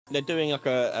they're doing like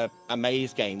a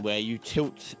maze game where you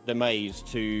tilt the maze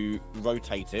to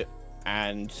rotate it,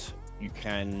 and you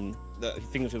can the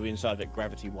things will be inside of it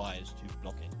gravity wise to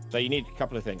block it. So you need a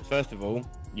couple of things. First of all,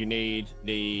 you need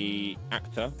the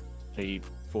actor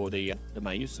for the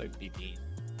maze, so the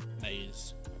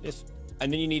maze this,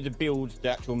 and then you need to build the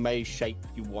actual maze shape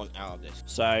you want out of this.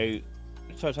 So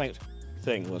Tank's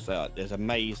thing was that there's a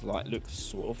maze like looks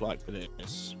sort of like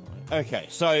this. Okay,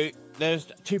 so there's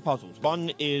two puzzles.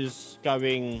 One is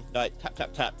going like tap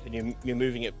tap tap, and you're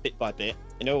moving it bit by bit.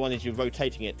 Another one is you're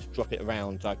rotating it to drop it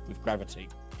around like with gravity.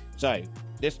 So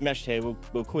this mesh here,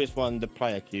 we'll call this one the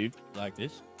player cube, like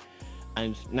this.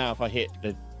 And now if I hit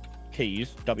the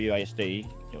keys, WASD,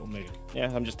 it'll move.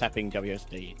 Yeah, I'm just tapping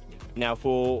WASD. Now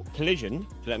for collision,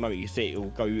 so that moment you see it will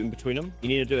go in between them, you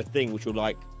need to do a thing which will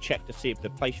like check to see if the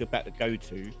place you're about to go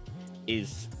to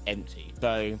is empty.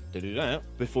 So to do that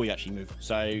before you actually move.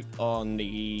 So on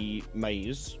the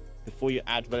maze, before you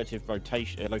add relative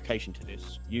location to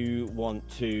this, you want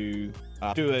to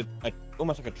do a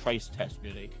almost like a trace test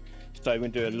really. So we're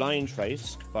going to do a line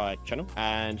trace by channel,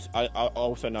 and I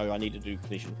also know I need to do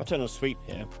collision. I turn on sweep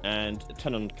here and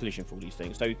turn on collision for all these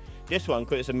things. So this one,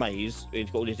 because it's a maze, it's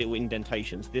got all these little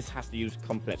indentations. This has to use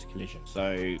complex collision.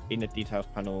 So in the details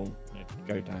panel,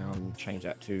 go down, change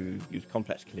that to use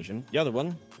complex collision. The other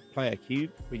one, player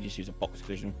cube, we just use a box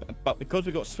collision. But because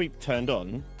we've got sweep turned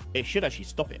on, it should actually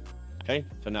stop it. Okay,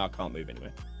 so now I can't move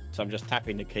anywhere. So I'm just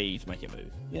tapping the key to make it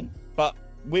move. Yeah. But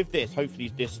with this,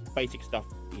 hopefully this basic stuff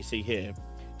you see here,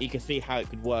 you can see how it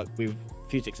could work with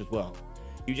physics as well.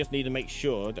 You just need to make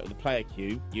sure that with the player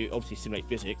cube, you obviously simulate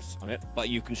physics on it, but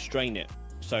you constrain it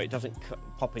so it doesn't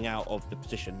popping out of the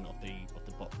position of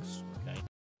the box. Okay.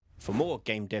 For more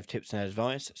game dev tips and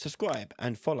advice, subscribe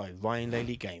and follow Ryan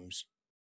Laley Games.